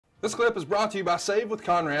This clip is brought to you by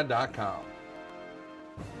SaveWithConrad.com.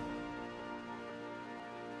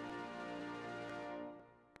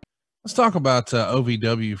 Let's talk about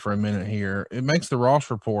OVW for a minute here. It makes the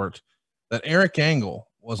Ross report that Eric Angle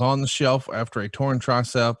was on the shelf after a torn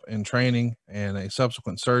tricep in training and a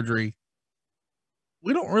subsequent surgery.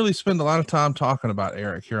 We don't really spend a lot of time talking about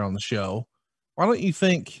Eric here on the show. Why don't you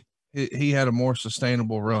think he had a more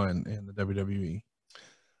sustainable run in the WWE?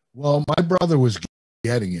 Well, my brother was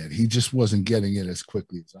getting it. He just wasn't getting it as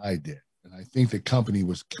quickly as I did. And I think the company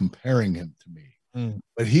was comparing him to me.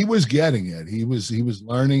 But he was getting it. He was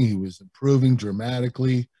learning. He was improving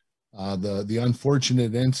dramatically. The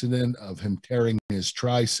unfortunate incident of him tearing his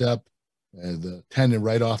tricep, the tendon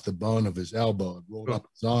right off the bone of his elbow, it rolled up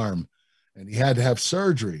his arm, and he had to have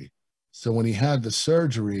surgery. So when he had the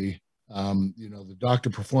surgery, the doctor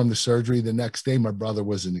performed the surgery. The next day, my brother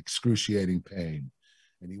was in excruciating pain.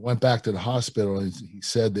 And he went back to the hospital and he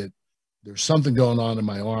said that there's something going on in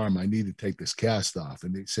my arm. I need to take this cast off.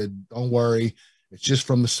 And they said, don't worry. It's just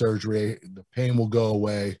from the surgery. The pain will go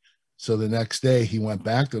away. So the next day he went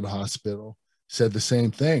back to the hospital, said the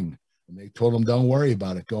same thing. And they told him, don't worry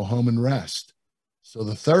about it. Go home and rest. So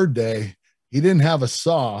the third day he didn't have a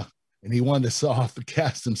saw and he wanted to saw off the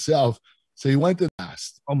cast himself. So he went to the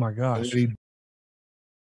cast. Oh my gosh.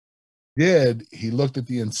 He looked at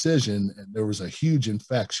the incision and there was a huge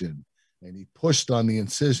infection, and he pushed on the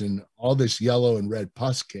incision. All this yellow and red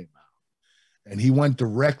pus came out, and he went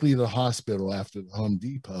directly to the hospital after the Home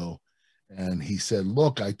Depot. And he said,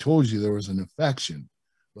 look, I told you there was an infection.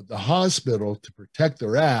 But the hospital, to protect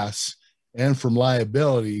their ass and from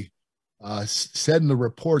liability, said in the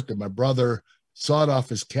report that my brother sawed off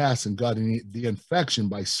his cast and got the infection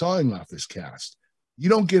by sawing off his cast. You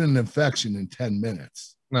don't get an infection in 10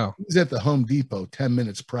 minutes. No. He was at the Home Depot 10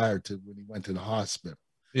 minutes prior to when he went to the hospital.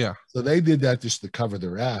 Yeah. So they did that just to cover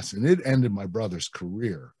their ass, and it ended my brother's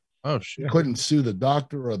career. Oh, shit. He couldn't sue the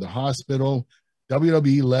doctor or the hospital.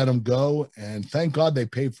 WWE let him go, and thank God they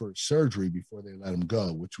paid for his surgery before they let him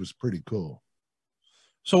go, which was pretty cool.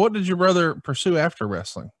 So what did your brother pursue after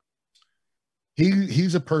wrestling?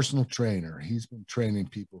 He's a personal trainer. He's been training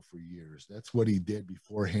people for years. That's what he did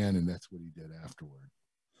beforehand, and that's what he did afterward.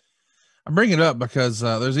 I bring it up because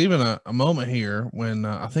there's even a moment here when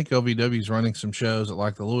I think OVW is running some shows at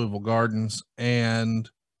like the Louisville Gardens, and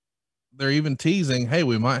they're even teasing, hey,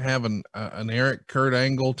 we might have an Eric Kurt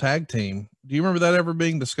Angle tag team. Do you remember that ever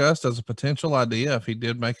being discussed as a potential idea if he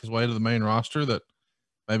did make his way to the main roster, that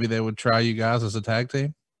maybe they would try you guys as a tag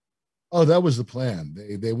team? Oh, that was the plan.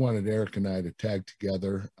 They wanted Eric and I to tag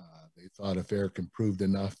together. They thought if Eric improved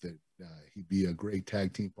enough that he'd be a great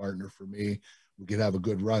tag team partner for me. We could have a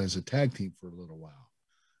good run as a tag team for a little while.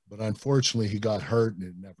 But unfortunately, he got hurt and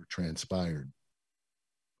it never transpired.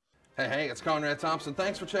 Hey, it's Conrad Thompson.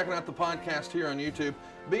 Thanks for checking out the podcast here on YouTube.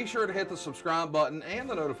 Be sure to hit the subscribe button and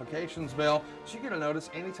the notifications bell so you get a notice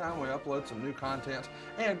anytime we upload some new content.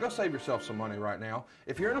 And go save yourself some money right now.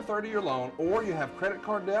 If you're in a 30-year loan or you have credit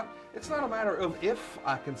card debt, it's not a matter of if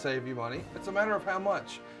I can save you money. It's a matter of how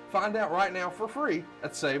much. Find out right now for free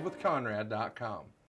at SaveWithConrad.com.